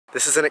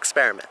This is an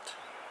experiment.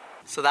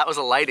 So that was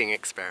a lighting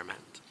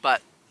experiment,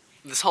 but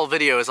this whole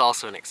video is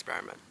also an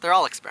experiment. They're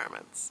all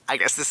experiments. I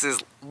guess this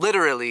is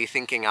literally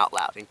thinking out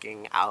loud.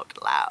 Thinking out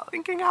loud.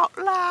 Thinking out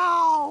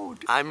loud!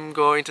 I'm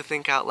going to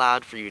think out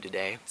loud for you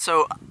today.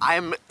 So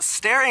I'm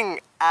staring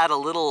at a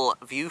little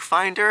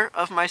viewfinder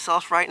of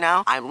myself right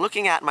now. I'm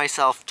looking at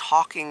myself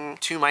talking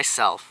to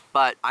myself,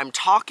 but I'm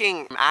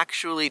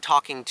actually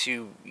talking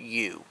to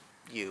you.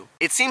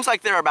 It seems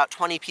like there are about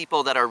 20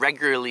 people that are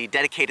regularly,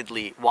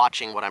 dedicatedly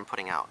watching what I'm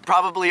putting out.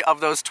 Probably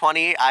of those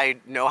 20, I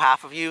know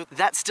half of you.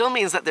 That still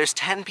means that there's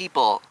 10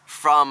 people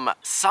from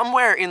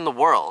somewhere in the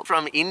world.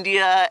 From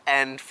India,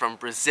 and from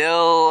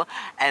Brazil,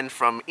 and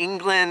from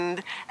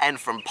England, and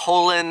from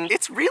Poland.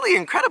 It's really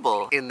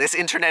incredible. In this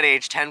internet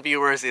age, 10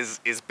 viewers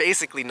is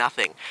basically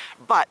nothing.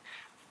 But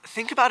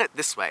think about it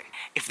this way.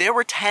 If there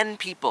were 10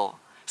 people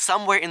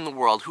somewhere in the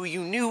world who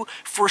you knew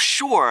for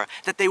sure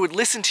that they would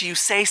listen to you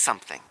say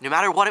something, no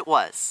matter what it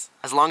was,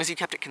 as long as you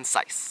kept it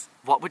concise,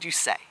 what would you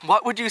say?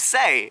 What would you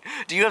say?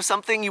 Do you have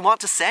something you want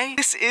to say?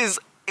 This is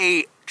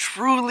a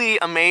truly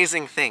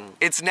amazing thing.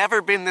 It's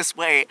never been this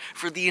way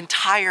for the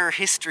entire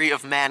history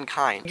of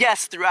mankind.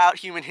 Yes, throughout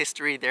human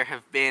history there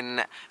have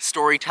been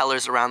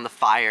storytellers around the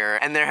fire,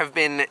 and there have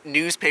been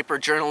newspaper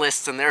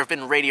journalists, and there have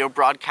been radio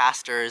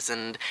broadcasters,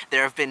 and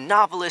there have been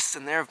novelists,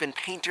 and there have been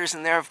painters,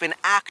 and there have been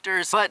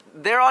actors, but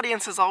their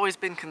audience has always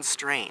been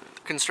constrained.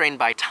 Constrained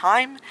by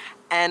time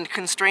and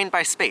constrained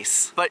by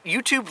space. But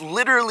YouTube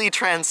literally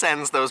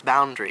transcends those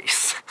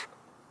boundaries.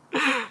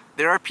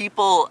 There are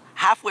people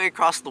halfway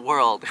across the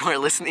world who are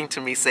listening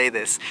to me say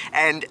this,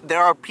 and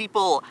there are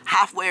people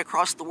halfway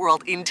across the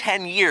world in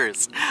 10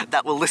 years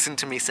that will listen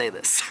to me say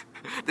this.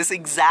 This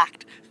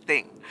exact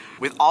thing.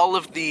 With all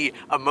of the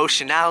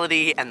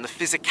emotionality and the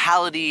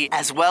physicality,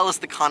 as well as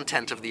the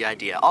content of the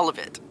idea, all of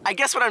it. I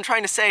guess what I'm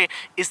trying to say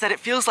is that it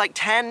feels like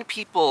 10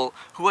 people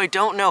who I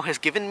don't know has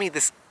given me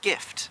this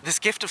gift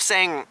of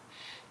saying,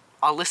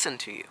 I'll listen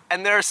to you.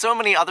 And there are so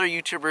many other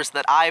YouTubers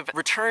that I've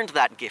returned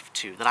that gift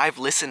to, that I've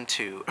listened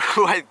to,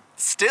 who I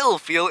still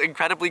feel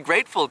incredibly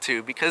grateful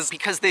to because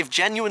they've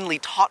genuinely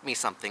taught me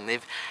something.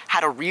 They've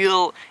had a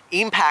real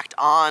impact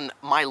on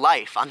my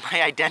life, on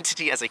my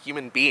identity as a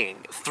human being,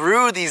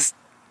 through these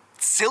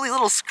silly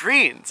little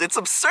screens. It's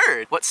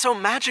absurd. What's so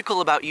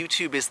magical about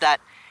YouTube is that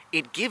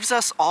it gives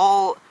us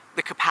all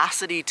the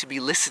capacity to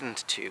be listened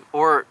to,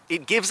 or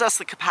it gives us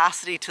the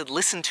capacity to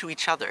listen to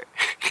each other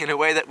in a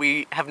way that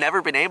we have never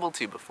been able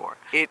to before.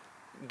 It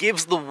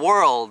gives the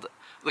world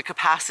the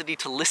capacity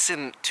to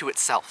listen to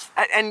itself.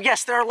 And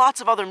yes, there are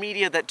lots of other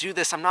media that do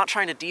this. I'm not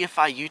trying to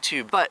deify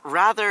YouTube, but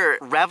rather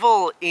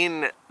revel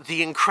in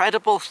the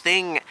incredible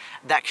thing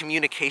that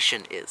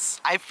communication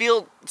is. I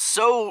feel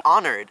so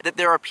honored that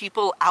there are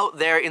people out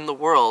there in the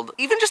world,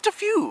 even just a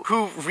few,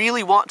 who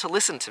really want to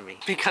listen to me,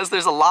 because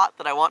there's a lot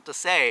that I want to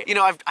say. You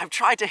know, I've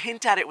tried to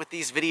hint at it with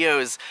these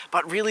videos,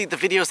 but really the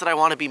videos that I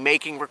want to be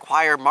making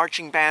require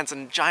marching bands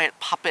and giant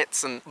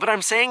puppets, but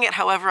I'm saying it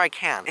however I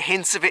can.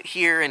 Hints of it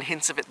here and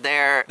hints of it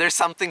there. There's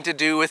something to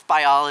do with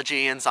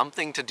biology, and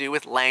something to do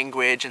with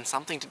language, and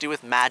something to do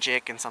with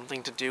magic, and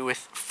something to do with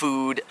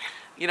food.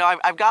 You know,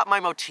 I've got my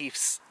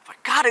motifs, but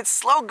God, it's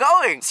slow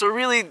going! So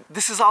really,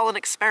 this is all an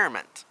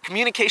experiment.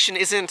 Communication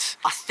isn't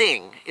a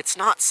thing. It's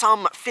not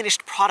some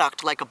finished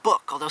product like a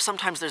book, although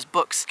sometimes there's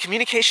books.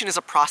 Communication is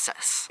a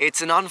process.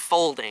 It's an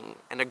unfolding,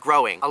 and a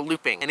growing, a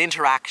looping, an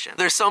interaction.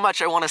 There's so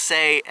much I want to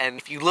say, and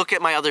if you look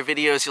at my other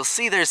videos, you'll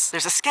see there's a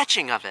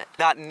sketching of it.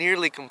 Not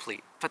nearly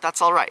complete, but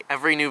that's all right.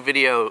 Every new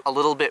video, a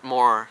little bit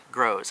more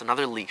grows,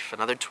 another leaf,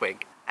 another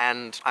twig.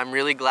 And I'm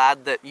really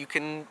glad that you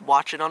can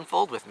watch it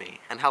unfold with me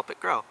and help it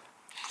grow.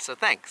 So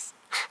thanks.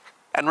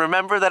 And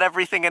remember that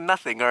everything and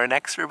nothing are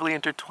inexorably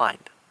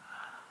intertwined.